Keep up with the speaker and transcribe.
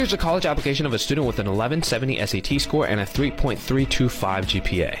Here's a college application of a student with an 1170 SAT score and a 3.325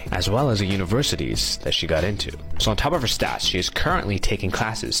 GPA, as well as the universities that she got into. So on top of her stats, she is currently taking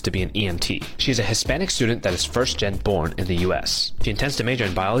classes to be an EMT. She is a Hispanic student that is first-gen born in the US. She intends to major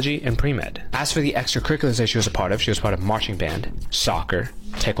in biology and pre-med. As for the extracurriculars that she was a part of, she was part of marching band, soccer,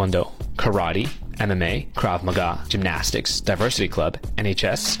 taekwondo, karate, MMA, Krav Maga, gymnastics, diversity club,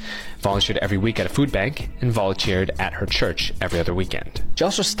 NHS, volunteered every week at a food bank, and volunteered at her church every other weekend. She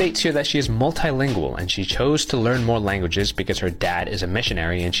also states here that she is multilingual and she chose to learn more languages because her dad is a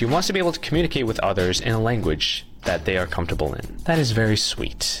missionary and she wants to be able to communicate with others in a language that they are comfortable in. That is very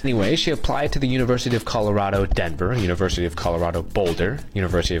sweet. Anyway, she applied to the University of Colorado Denver, University of Colorado Boulder,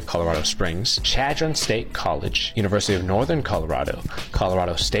 University of Colorado Springs, Chadron State College, University of Northern Colorado,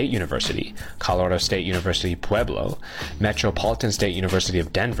 Colorado State University, Colorado State University Pueblo, Metropolitan State University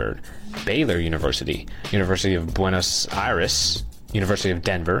of Denver, Baylor University, University of Buenos Aires, University of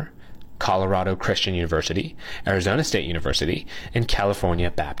Denver, Colorado Christian University, Arizona State University, and California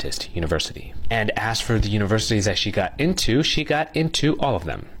Baptist University. And as for the universities that she got into all of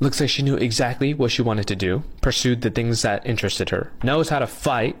them. Looks like she knew exactly what she wanted to do, pursued the things that interested her, knows how to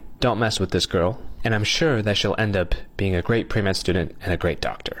fight. Don't mess with this girl. And I'm sure that she'll end up being a great pre-med student and a great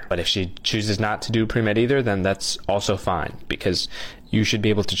doctor. But if she chooses not to do pre-med either, then that's also fine, because you should be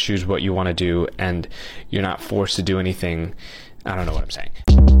able to choose what you want to do and you're not forced to do anything. I don't know what I'm saying.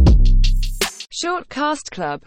 Short Cast Club